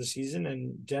rest of the season.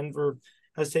 And Denver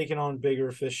has taken on bigger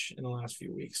fish in the last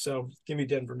few weeks. So give me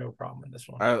Denver, no problem in this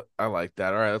one. I like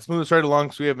that. All right, let's move this right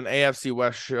along. So we have an AFC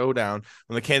West showdown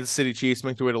when the Kansas City Chiefs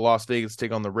make their way to Las Vegas to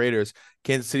take on the Raiders.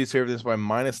 Kansas City's favored this by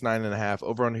 -9.5,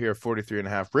 over under here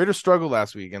 43.5. Raiders struggled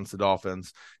last week against the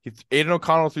Dolphins. Aiden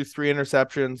O'Connell threw 3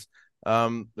 interceptions.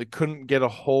 They couldn't get a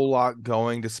whole lot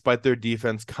going despite their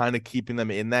defense kind of keeping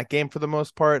them in that game for the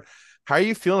most part. How are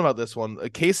you feeling about this one?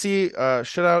 KC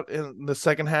shut out in the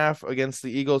second half against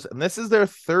the Eagles, and this is their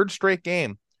 3rd straight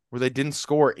game where they didn't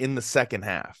score in the second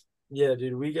half. Yeah,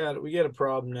 dude, we got a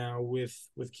problem now with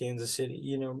Kansas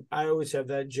City. I always have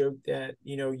that joke that,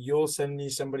 you'll send me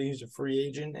somebody who's a free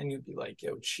agent and you'll be like,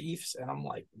 yo, Chiefs. And I'm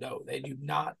like, no, they do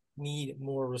not need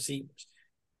more receivers.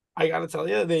 I got to tell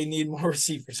you, they need more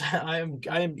receivers. I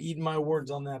am eating my words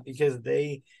on that because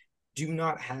they do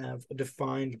not have a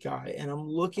defined guy. And I'm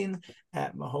looking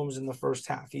at Mahomes in the first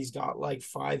half. He's got like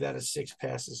 5 out of 6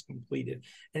 passes completed,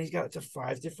 and he's got it to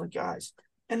 5 different guys.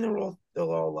 And they're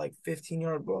all like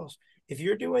 15-yard balls. If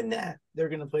you're doing that, they're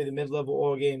going to play the mid-level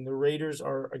all game. The Raiders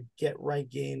are a get-right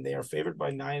game. They are favored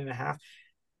by 9.5.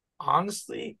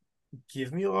 Honestly,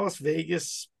 give me Las Vegas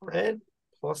spread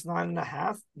plus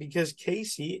 9.5 because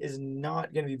KC is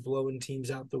not going to be blowing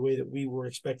teams out the way that we were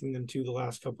expecting them to the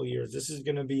last couple of years. This is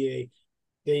going to be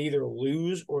they either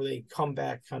lose or they come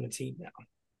back kind of team now.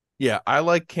 Yeah, I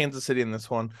like Kansas City in this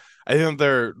one. I think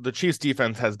the Chiefs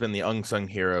defense has been the unsung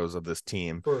heroes of this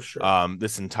team for sure.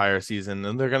 This entire season,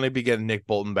 and they're going to be getting Nick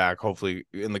Bolton back hopefully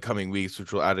in the coming weeks,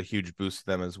 which will add a huge boost to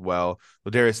them as well.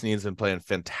 Ladarius Sneed's been playing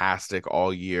fantastic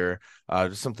all year.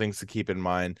 Just some things to keep in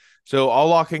mind. So I'll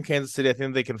lock in Kansas City. I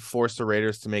think they can force the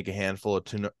Raiders to make a handful of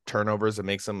turnovers and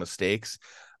make some mistakes.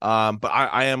 But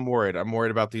I am worried. I'm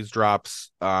worried about these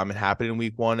drops. It happened in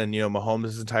week one, and Mahomes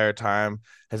this entire time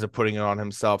has been putting it on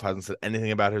himself, hasn't said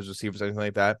anything about his receivers, anything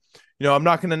like that. I'm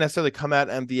not going to necessarily come at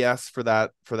MVS for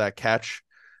that catch.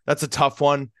 That's a tough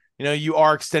one. You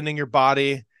are extending your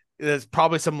body. There's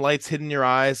probably some lights hitting your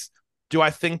eyes. Do I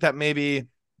think that maybe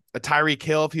a Tyreek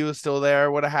Hill, if he was still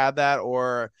there, would have had that,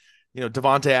 or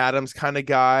Devontae Adams kind of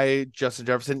guy, Justin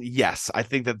Jefferson? Yes, I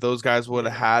think that those guys would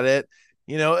have had it.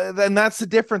 Then that's the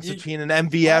difference between an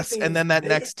MVS and then that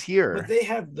next tier. But they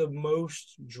have the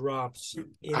most drops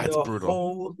in the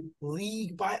whole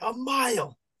league by a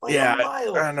mile. Yeah,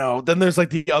 I know. Then there's like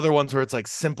the other ones where it's like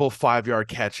simple 5-yard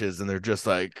catches, and they're just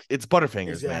like it's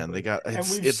Butterfingers, man. They got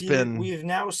we've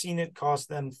now seen it cost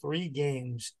them 3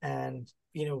 games, and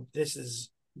this is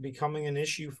becoming an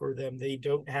issue for them.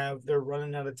 They're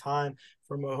running out of time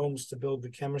for Mahomes to build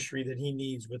the chemistry that he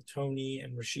needs with Tony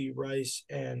and Rashee Rice.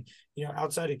 And,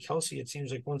 outside of Kelsey, it seems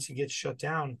like once he gets shut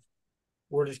down,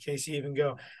 where does KC even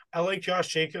go? I like Josh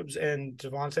Jacobs and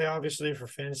Devontae, obviously, for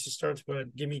fantasy starts,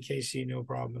 but give me KC, no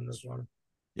problem in this one.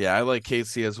 Yeah, I like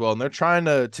KC as well. And they're trying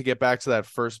to get back to that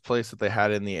first place that they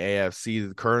had in the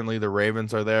AFC. Currently, the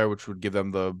Ravens are there, which would give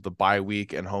them the bye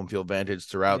week and home field advantage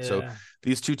throughout. Yeah. So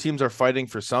these two teams are fighting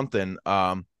for something.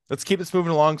 Let's keep this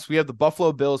moving along. So we have the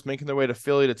Buffalo Bills making their way to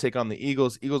Philly to take on the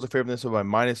Eagles. Eagles are favored this one by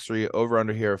 -3, over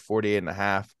under here of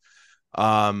 48.5.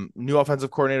 New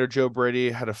offensive coordinator Joe Brady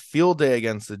had a field day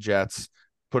against the Jets,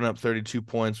 putting up 32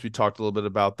 points. We talked a little bit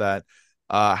about that.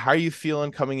 How are you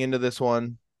feeling coming into this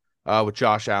one? With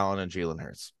Josh Allen and Jalen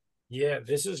Hurts? Yeah,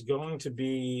 this is going to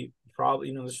be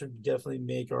probably, this would definitely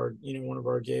make our, one of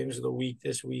our games of the week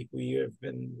this week. We have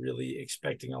been really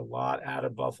expecting a lot out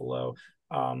of Buffalo,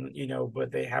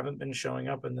 but they haven't been showing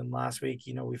up. And then last week,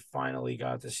 we finally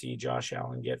got to see Josh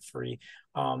Allen get free.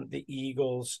 The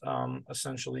Eagles,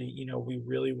 essentially, we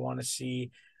really want to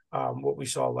see what we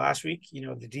saw last week,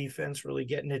 the defense really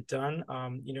getting it done.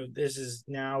 This is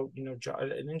now,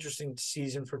 an interesting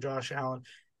season for Josh Allen,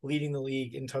 leading the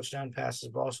league in touchdown passes,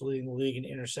 but also leading the league in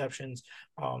interceptions.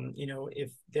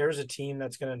 If there's a team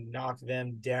that's going to knock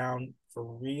them down for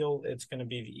real, it's going to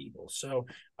be the Eagles. So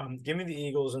give me the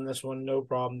Eagles in this one, no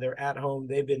problem. They're at home.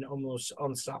 They've been almost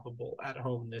unstoppable at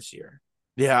home this year.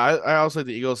 Yeah, I also like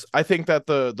the Eagles. I think that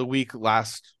the week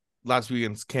last week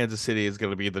in Kansas City is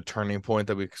going to be the turning point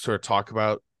that we sort of talk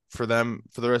about for them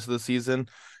for the rest of the season.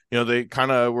 They kind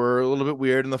of were a little bit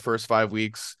weird in the first 5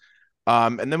 weeks.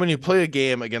 And then when you play a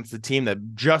game against the team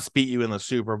that just beat you in the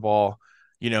Super Bowl,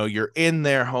 you're in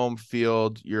their home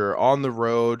field, you're on the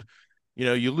road,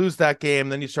 you lose that game,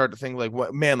 then you start to think like,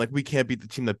 what, man, like we can't beat the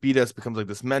team that beat us. It becomes like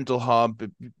this mental hub.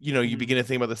 You begin to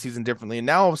think about the season differently. And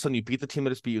now all of a sudden you beat the team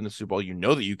that just beat you in the Super Bowl. You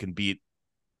know that you can beat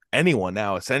anyone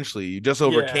now. Essentially, you just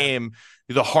overcame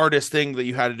the hardest thing that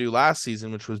you had to do last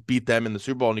season, which was beat them in the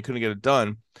Super Bowl, and you couldn't get it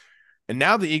done. And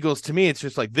now the Eagles, to me, it's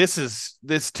just like this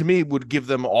to me would give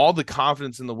them all the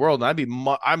confidence in the world.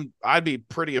 And I'd be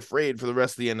pretty afraid for the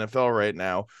rest of the NFL right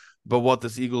now. But what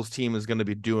this Eagles team is going to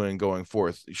be doing going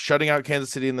forth, shutting out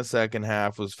Kansas City in the second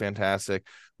half was fantastic.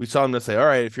 We saw them to say, all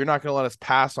right, if you're not going to let us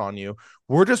pass on you,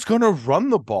 we're just going to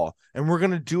run the ball and we're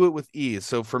going to do it with ease.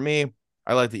 So for me,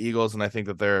 I like the Eagles, and I think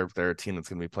that they're a team that's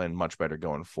going to be playing much better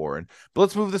going forward. But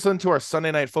let's move this into our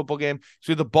Sunday night football game.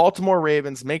 So the Baltimore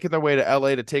Ravens making their way to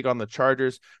LA to take on the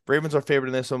Chargers. Ravens are favored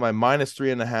in this one by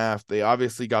 -3.5. They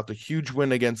obviously got the huge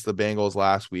win against the Bengals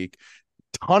last week.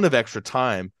 Ton of extra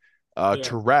time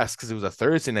to rest because it was a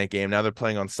Thursday night game. Now they're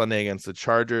playing on Sunday against the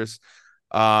Chargers.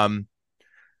 How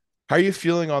are you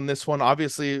feeling on this one?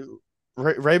 Obviously,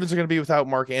 Ravens are going to be without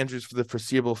Mark Andrews for the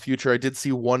foreseeable future. I did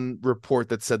see one report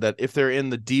that said that if they're in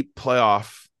the deep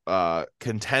playoff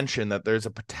contention, that there's a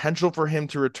potential for him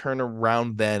to return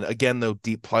around then. Again, though,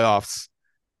 deep playoffs,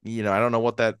 I don't know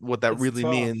what that really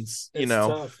means. It's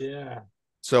tough, yeah.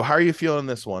 So how are you feeling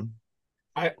this one?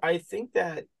 I think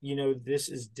that, this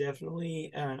is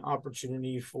definitely an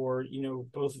opportunity for,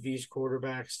 both of these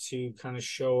quarterbacks to kind of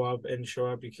show up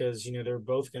because, they're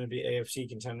both going to be AFC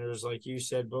contenders. Like you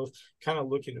said, both kind of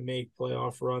looking to make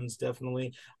playoff runs,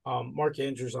 definitely. Mark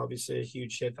Andrews, obviously a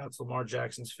huge hit. That's Lamar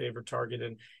Jackson's favorite target,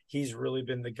 and he's really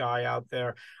been the guy out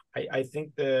there. I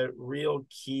think the real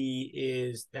key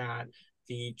is that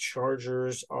the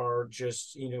Chargers are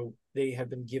just, they have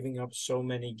been giving up so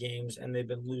many games and they've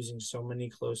been losing so many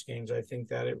close games. I think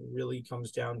that it really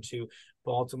comes down to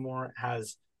Baltimore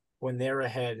when they're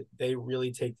ahead, they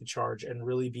really take the charge and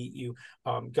really beat you.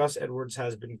 Gus Edwards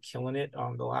has been killing it.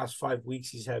 The last 5 weeks,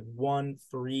 he's had 1,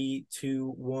 3,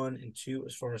 2, 1, and 2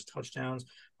 as far as touchdowns.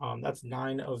 That's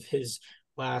 9 of his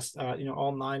last.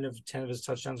 All 9 of 10 of his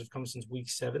touchdowns have come since week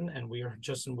 7, and we are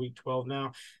just in week 12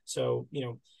 now. So,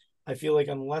 I feel like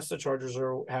unless the Chargers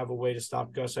have a way to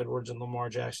stop Gus Edwards and Lamar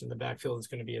Jackson in the backfield, it's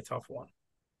going to be a tough one.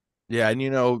 Yeah, and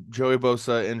Joey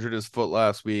Bosa injured his foot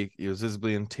last week. He was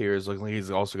visibly in tears, looking like he's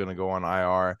also going to go on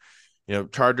IR.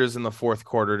 Chargers in the fourth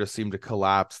quarter just seem to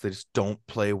collapse. They just don't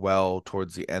play well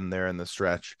towards the end there in the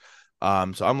stretch.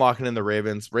 So I'm locking in the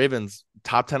Ravens. Ravens,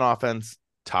 top 10 offense,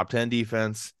 top 10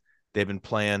 defense. They've been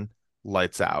playing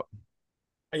lights out.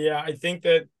 Yeah, I think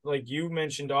that, like you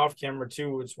mentioned off camera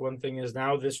too, it's one thing is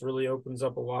now this really opens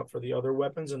up a lot for the other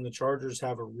weapons, and the Chargers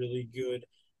have a really good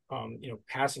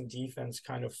passing defense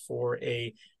kind of for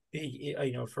a big,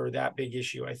 for that big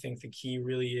issue. I think the key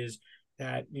really is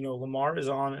that, Lamar is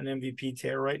on an MVP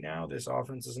tear right now. This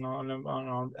offense is on an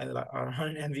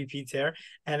MVP tear.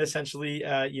 And essentially,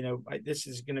 this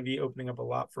is going to be opening up a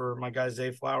lot for my guy,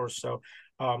 Zay Flowers. So,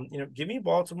 give me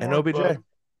Baltimore. And OBJ.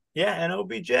 And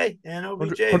OBJ.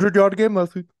 100-yard game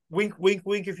last week. Wink, wink,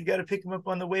 wink. If you got to pick him up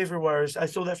on the waiver wires. I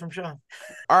stole that from Sean.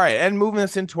 All right. And moving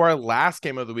us into our last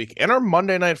game of the week and our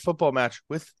Monday Night Football match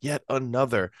with yet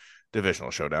another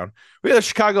divisional showdown. We got the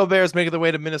Chicago Bears making their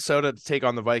way to Minnesota to take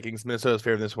on the Vikings. Minnesota's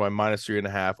favored this one,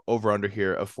 -3.5, over under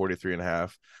here of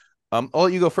 43.5. I'll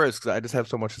let you go first because I just have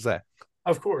so much to say.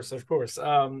 Of course.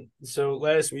 So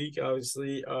last week,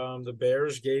 obviously, the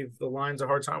Bears gave the Lions a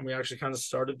hard time. We actually kind of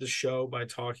started the show by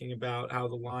talking about how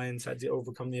the Lions had to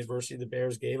overcome the adversity the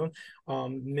Bears gave them.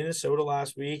 Minnesota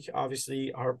last week,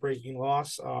 obviously, heartbreaking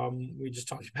loss. We just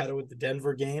talked about it with the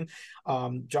Denver game.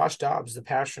 Josh Dobbs, the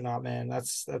Pastronaut, man,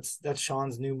 that's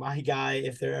Sean's new my guy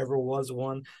if there ever was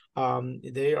one.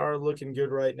 They are looking good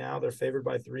right now. They're favored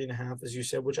by 3.5, as you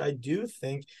said, which I do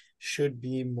think should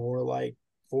be more like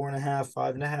 4.5,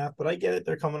 5.5, but I get it.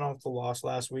 They're coming off the loss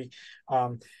last week.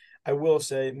 I will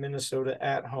say Minnesota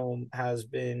at home has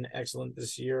been excellent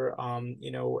this year.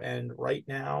 And right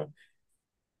now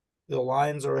the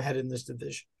Lions are ahead in this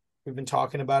division. We've been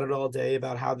talking about it all day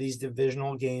about how these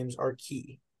divisional games are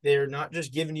key. They're not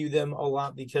just giving you them a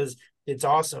lot because it's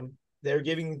awesome. They're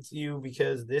giving it to you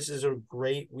because this is a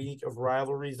great week of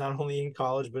rivalries, not only in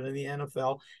college, but in the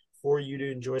NFL, for you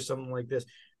to enjoy something like this.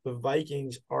 The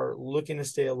Vikings are looking to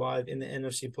stay alive in the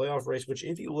NFC playoff race, which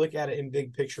if you look at it in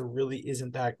big picture, really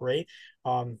isn't that great.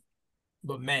 But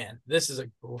man, this is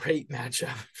a great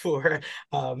matchup for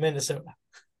Minnesota.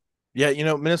 Yeah,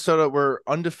 Minnesota, we're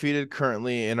undefeated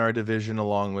currently in our division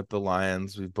along with the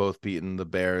Lions. We've both beaten the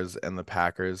Bears and the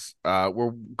Packers.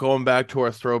 We're going back to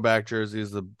our throwback jerseys,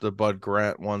 the Bud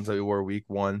Grant ones that we wore week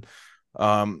 1.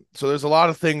 So there's a lot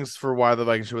of things for why the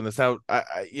Vikings should win this out.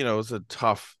 It was a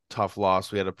tough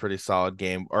loss. We had a pretty solid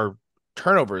game. Our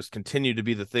turnovers continue to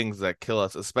be the things that kill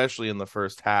us, especially in the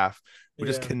first half. We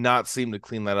just cannot seem to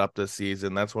clean that up this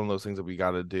season. That's one of those things that we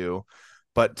got to do.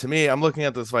 But to me, I'm looking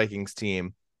at this Vikings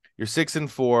team. You're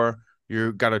 6-4.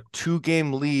 You got a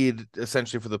 2-game lead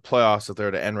essentially for the playoffs that they're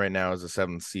to end right now as a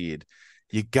 7th seed.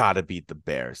 You got to beat the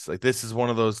Bears. Like, this is one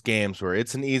of those games where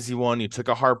it's an easy one. You took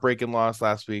a heartbreaking loss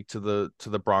last week to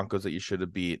the Broncos that you should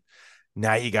have beat.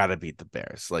 Now you got to beat the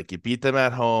Bears. Like, you beat them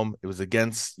at home. It was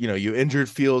against, you injured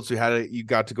Fields. You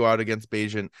got to go out against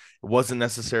Bayesian. It wasn't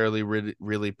necessarily really,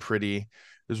 really pretty.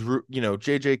 There's,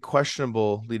 JJ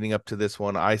questionable leading up to this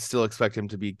one. I still expect him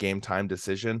to be game time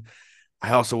decision.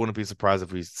 I also wouldn't be surprised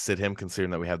if we sit him, considering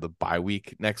that we have the bye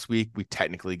week next week. We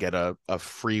technically get a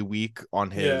free week on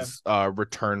his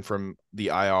return from the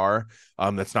IR.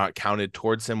 That's not counted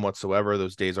towards him whatsoever.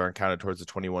 Those days aren't counted towards the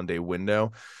 21-day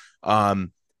window.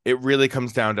 It really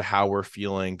comes down to how we're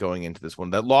feeling going into this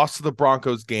one. That loss to the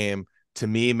Broncos game, to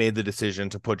me, made the decision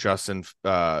to put Justin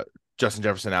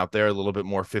Jefferson out there a little bit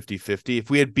more 50-50. If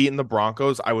we had beaten the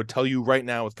Broncos, I would tell you right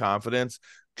now with confidence,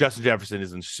 Justin Jefferson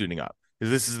isn't suiting up.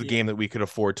 This is the game that we could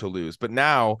afford to lose. But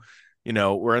now,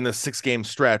 we're in this 7-game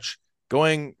stretch.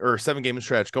 Going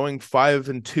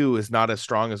 5-2 is not as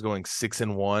strong as going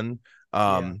 6-1.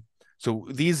 So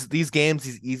these games,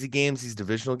 these easy games, these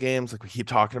divisional games, like we keep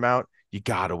talking about, you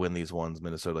got to win these ones,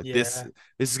 Minnesota. This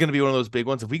is going to be one of those big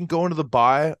ones. If we can go into the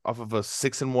bye off of a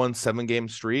 6-1, 7-game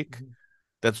streak,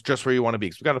 that's just where you want to be.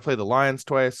 Because we got to play the Lions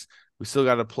twice. We still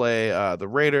got to play the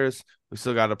Raiders. We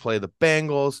still got to play the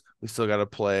Bengals. We still got to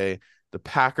play the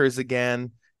Packers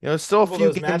again. There's still a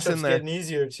few games in there. Getting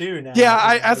easier too now.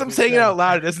 Yeah, as I'm saying it out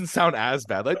loud, it doesn't sound as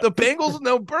bad. Like the Bengals,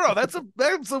 no, bro, that's a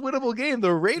winnable game.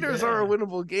 The Raiders are a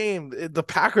winnable game. The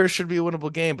Packers should be a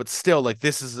winnable game, but still, like,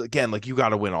 this is again, like, you got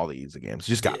to win all the easy games.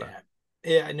 You just gotta.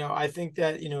 Yeah, no, I think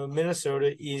that,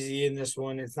 Minnesota easy in this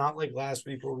one. It's not like last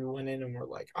week where we went in and we're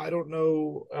like, I don't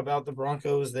know about the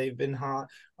Broncos. They've been hot.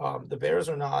 The Bears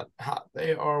are not hot.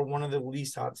 They are one of the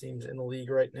least hot teams in the league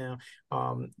right now.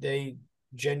 They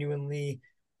genuinely,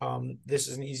 this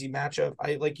is an easy matchup.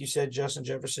 Like you said, Justin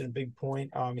Jefferson, big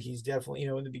point. He's definitely,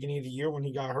 in the beginning of the year when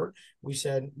he got hurt, we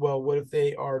said, well, what if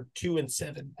they are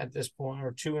 2-7 at this point,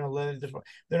 or 2-11 at this point?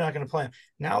 They're not going to play him.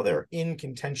 Now they're in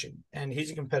contention, and he's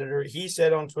a competitor. He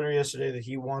said on Twitter yesterday that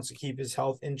he wants to keep his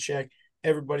health in check.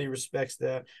 Everybody respects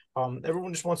that.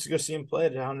 Everyone just wants to go see him play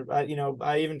at 100.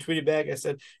 I even tweeted back. I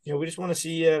said, we just want to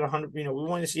see you at 100. We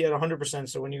want to see you at 100%.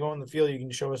 So when you go on the field, you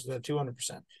can show us that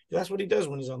 200%. That's what he does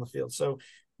when he's on the field. So,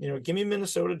 give me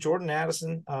Minnesota, Jordan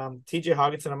Addison, TJ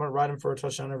Hockenson. I'm going to ride him for a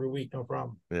touchdown every week. No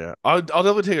problem. Yeah, I'll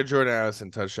definitely take a Jordan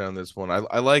Addison touchdown this one.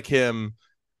 I like him.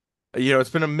 It's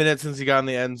been a minute since he got in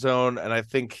the end zone, and I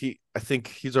think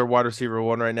he's our wide receiver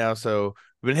one right now. So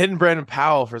we've been hitting Brandon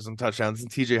Powell for some touchdowns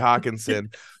and TJ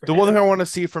Hockenson. The one thing I want to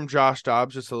see from Josh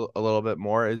Dobbs just a little bit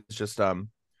more is just a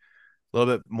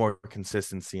little bit more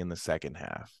consistency in the second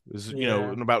half.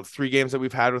 In about 3 games that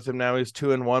we've had with him now, he's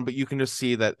 2-1, but you can just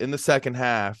see that in the second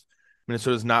half,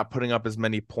 Minnesota's not putting up as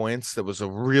many points. That was a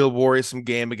real worrisome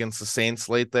game against the Saints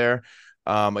late there.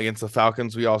 Against the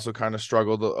Falcons, we also kind of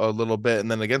struggled a little bit. And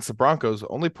then against the Broncos,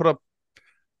 only put up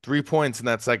 3 points in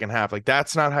that second half. Like,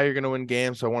 that's not how you're going to win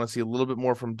games. So I want to see a little bit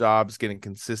more from Dobbs, getting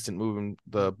consistent, moving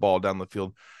the ball down the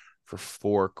field for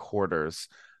 4 quarters.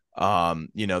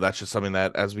 That's just something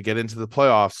that as we get into the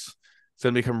playoffs, it's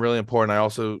going to become really important. I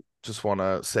also just want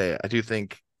to say, I do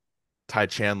think Ty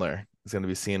Chandler is going to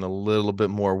be seeing a little bit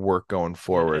more work going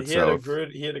forward. Yeah,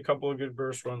 he had a couple of good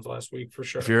burst runs last week for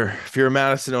sure. If you're a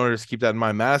Madison owner, just keep that in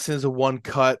mind. Madison is a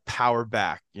 1-cut power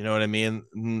back. You know what I mean?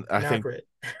 I think great.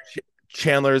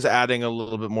 Chandler is adding a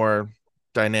little bit more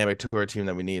dynamic to our team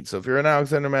that we need. So if you're an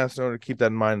Alexander Madison owner, keep that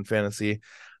in mind in fantasy.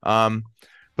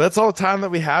 But that's all the time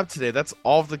that we have today. That's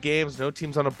all of the games. No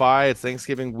teams on a bye. It's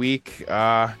Thanksgiving week.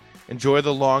 Enjoy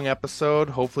the long episode.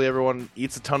 Hopefully everyone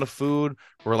eats a ton of food,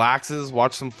 relaxes,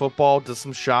 watch some football, does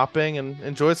some shopping, and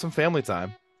enjoy some family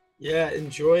time. Yeah,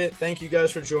 enjoy it. Thank you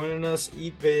guys for joining us.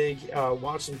 Eat big,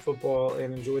 watch some football,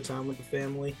 and enjoy time with the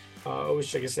family. Always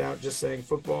check us out, Just Saying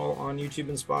Football, on YouTube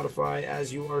and Spotify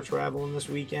as you are traveling this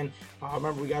weekend.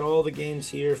 Remember, we got all the games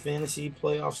here. Fantasy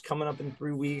playoffs coming up in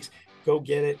 3 weeks. Go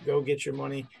get it. Go get your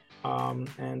money,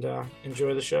 and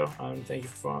enjoy the show. Thank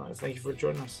you for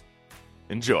joining us.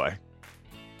 Enjoy.